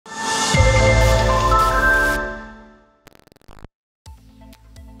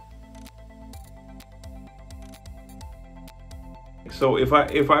So if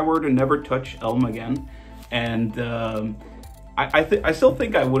I were to never touch Elm again, and I still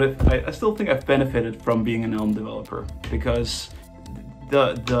think I would have. I still think I've benefited from being an Elm developer, because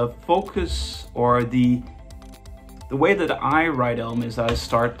the focus, or the way that I write Elm is I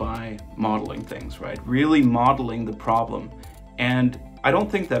start by modeling things, right? Really modeling the problem. And I don't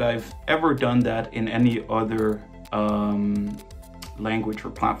think that I've ever done that in any other language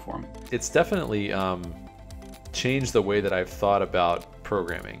or platform. It's definitely changed the way that I've thought about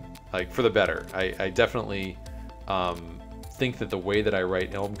programming, like for the better. I definitely think that the way that I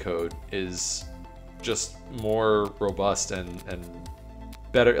write Elm code is just more robust and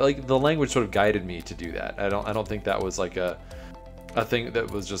better. Like the language sort of guided me to do that. I don't think that was like a thing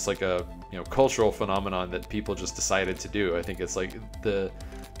that was just like a cultural phenomenon that people just decided to do. I think it's like the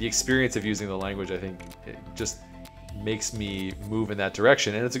experience of using the language, I think it just makes me move in that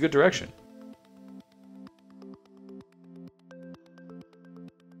direction, and it's a good direction.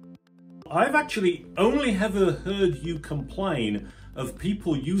 I've actually only ever heard you complain of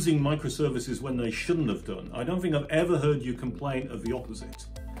people using microservices when they shouldn't have done. I don't think I've ever heard you complain of the opposite.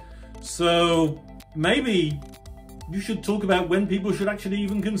 So maybe you should talk about when people should actually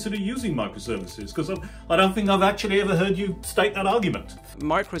even consider using microservices, because I don't think I've actually ever heard you state that argument.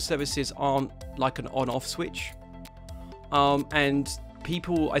 Microservices aren't like an on-off switch. And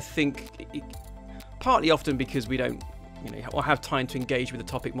people, I think, partly often because we don't or have time to engage with the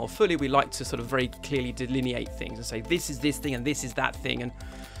topic more fully, we like to sort of very clearly delineate things and say this is this thing and this is that thing, and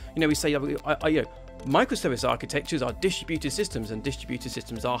we say microservice architectures are distributed systems, and distributed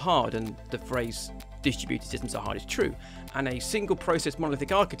systems are hard, and the phrase distributed systems are hard is true, and a single process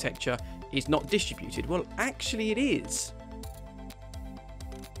monolithic architecture is not distributed. Well, actually it is.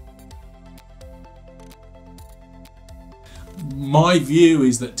 My view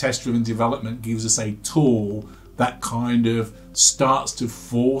is that test-driven development gives us a tool that kind of starts to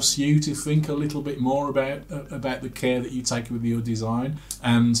force you to think a little bit more about the care that you take with your design,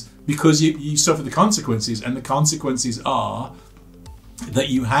 and because you suffer the consequences, and the consequences are that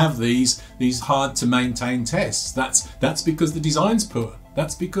you have these hard to maintain tests. That's because the design's poor.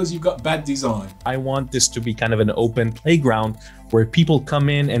 That's because you've got bad design. I want this to be kind of an open playground where people come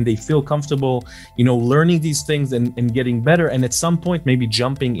in and they feel comfortable, learning these things and getting better, and at some point maybe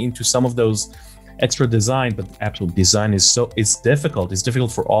jumping into some of those extra design. But actual design is it's difficult. It's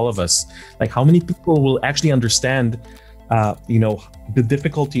difficult for all of us. Like, how many people will actually understand the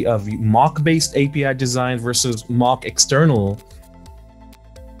difficulty of mock-based API design versus mock external?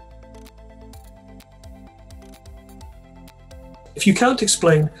 If you can't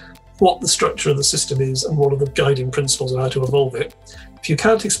explain what the structure of the system is and what are the guiding principles of how to evolve it, if you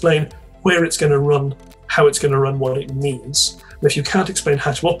can't explain where it's going to run, how it's going to run, what it needs, and if you can't explain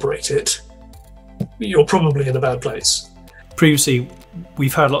how to operate it, you're probably in a bad place. Previously,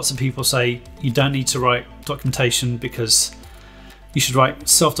 we've heard lots of people say you don't need to write documentation because you should write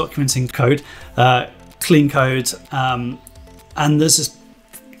self-documenting code, clean code, and there's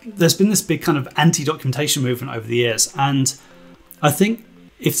been this big kind of anti-documentation movement over the years. And I think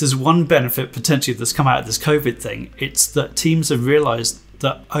if there's one benefit potentially that's come out of this COVID thing, it's that teams have realized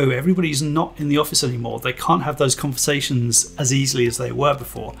that, everybody's not in the office anymore. They can't have those conversations as easily as they were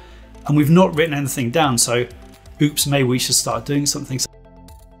before. And we've not written anything down, so oops, maybe we should start doing something.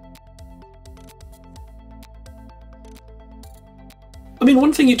 I mean,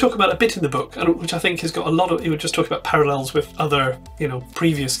 one thing you talk about a bit in the book, which I think has got a lot of, you were just talking about parallels with other,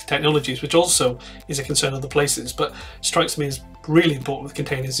 previous technologies, which also is a concern other places, but strikes me as really important with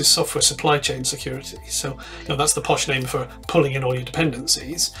containers is software supply chain security. So, that's the posh name for pulling in all your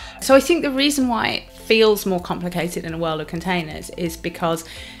dependencies. So I think the reason why it feels more complicated in a world of containers is because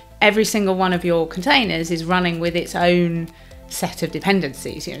every single one of your containers is running with its own set of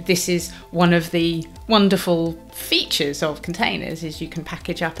dependencies. This is one of the wonderful features of containers, is you can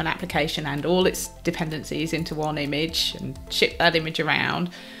package up an application and all its dependencies into one image and ship that image around.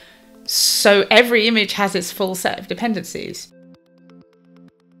 So every image has its full set of dependencies.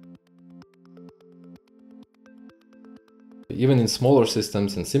 Even in smaller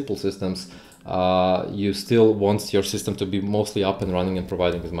systems and simple systems, you still want your system to be mostly up and running and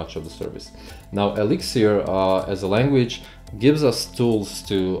providing as much of the service. Now, Elixir as a language gives us tools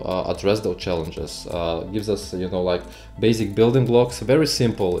to address those challenges. Gives us, like basic building blocks, very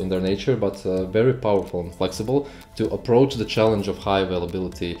simple in their nature, but very powerful and flexible to approach the challenge of high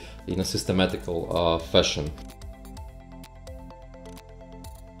availability in a systematical fashion.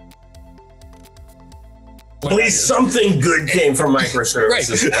 At least something good came from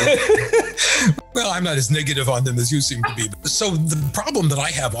microservices. Right. Well, I'm not as negative on them as you seem to be. So the problem that I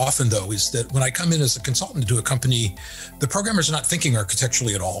have often, though, is that when I come in as a consultant to a company, the programmers are not thinking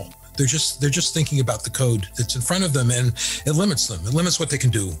architecturally at all. They're just thinking about the code that's in front of them, and it limits them. It limits what they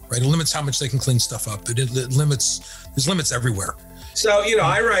can do, right? It limits how much they can clean stuff up. It limits, there's limits everywhere. So, you know,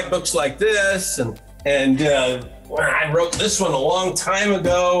 I write books like this, and I wrote this one a long time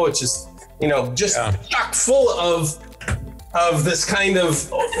ago, which is, you know, just chock full of this kind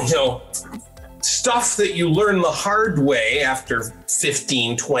of, you know, stuff that you learn the hard way after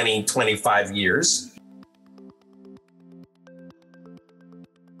 15, 20, 25 years.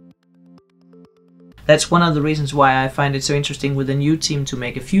 That's one of the reasons why I find it so interesting with a new team to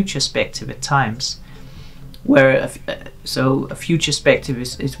make a futurespective at times. Where a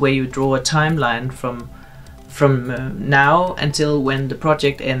futurespective is where you draw a timeline from now until when the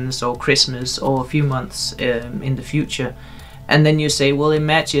project ends, or Christmas, or a few months in the future. And then you say, well,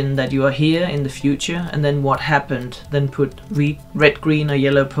 imagine that you are here in the future, and then what happened? Then put red, green, or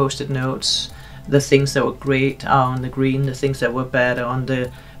yellow post-it notes. The things that were great are on the green, the things that were bad are on the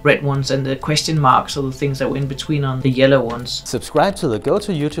red ones, and the question marks are the things that were in between on the yellow ones. Subscribe to the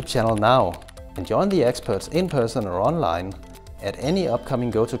GOTO YouTube channel now and join the experts in person or online at any upcoming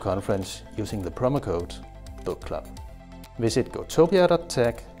GOTO conference using the promo code Book Club. Visit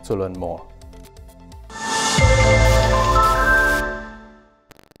gotopia.tech to learn more.